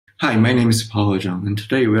Hi, my name is Baohe Zhang, and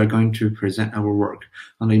today we are going to present our work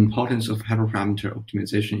on the importance of hyperparameter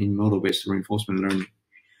optimization in model-based reinforcement learning.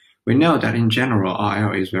 We know that in general,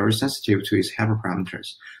 RL is very sensitive to its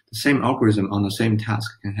hyperparameters. The same algorithm on the same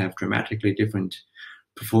task can have dramatically different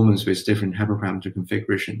performance with different hyperparameter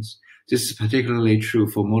configurations. This is particularly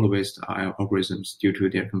true for model-based RL algorithms due to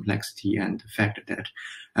their complexity and the fact that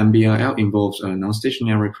MBRL involves a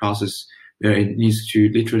non-stationary process where it needs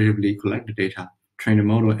to iteratively collect the data, train the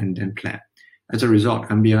model, and then plan. As a result,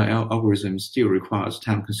 MBRL algorithm still requires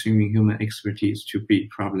time-consuming human expertise to be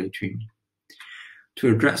properly tuned. To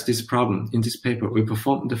address this problem, in this paper, we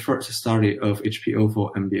performed the first study of HPO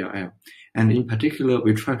for MBRL, and in particular,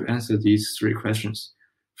 we try to answer these three questions.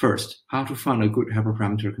 First, how to find a good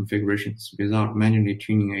hyperparameter configurations without manually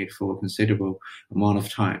tuning it for a considerable amount of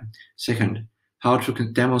time. Second, how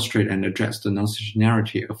to demonstrate and address the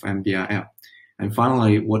non-stationarity of MBRL. And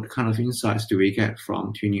finally, what kind of insights do we get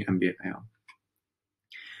from tuning MBRL?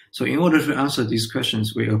 So in order to answer these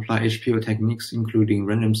questions, we apply HPO techniques, including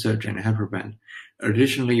random search and hyperband.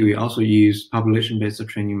 Additionally, we also use population-based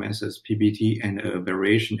training methods, PBT, and a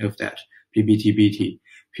variation of that, PBT-BT.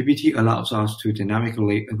 PBT allows us to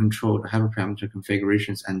dynamically control the hyperparameter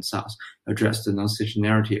configurations and thus address the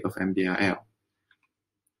non-stationarity of MBRL.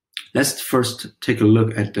 Let's first take a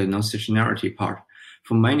look at the non-stationarity part.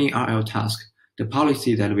 For many RL tasks, the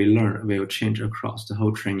policy that we learn will change across the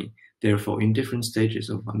whole training. Therefore, in different stages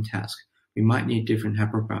of one task, we might need different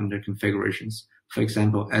hyperparameter configurations. For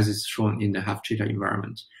example, as is shown in the half-cheetah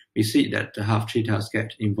environment, we see that the half-cheetah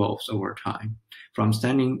get involved over time, from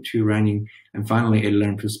standing to running, and finally it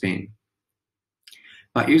learns to spin.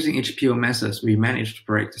 By using HPO methods, we managed to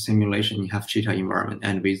break the simulation in half-cheetah environment,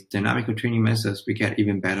 and with dynamical tuning methods, we get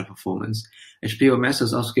even better performance. HPO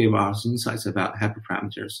methods also give us insights about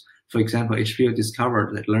hyperparameters. For example, HPO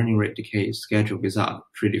discovered that learning rate decay is scheduled without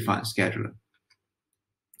predefined scheduler.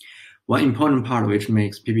 One important part which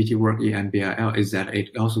makes PBT work in MBRL is that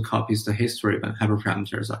it also copies the history when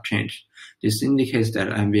hyperparameters are changed. This indicates that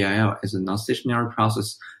MBRL is a non-stationary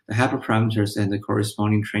process. The hyperparameters and the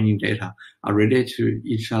corresponding training data are related to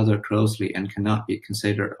each other closely and cannot be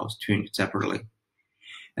considered or tuned separately.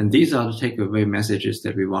 And these are the takeaway messages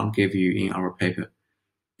that we want to give you in our paper.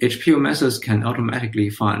 HPO methods can automatically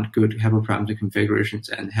find good hyperparameter configurations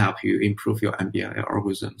and help you improve your MBRL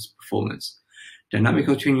algorithm's performance.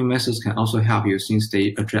 Dynamical tuning methods can also help you since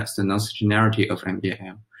they address the non-stationarity of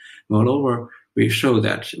MBRL. Moreover, we show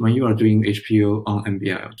that when you are doing HPO on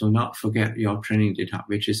MBRL, do not forget your training data,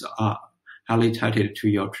 which is highly tied to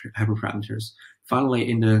your hyperparameters. Finally,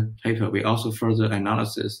 in the paper, we also further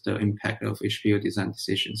analyze the impact of HPO design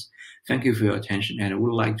decisions. Thank you for your attention, and I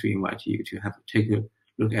would like to invite you to take a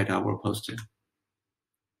look at our poster.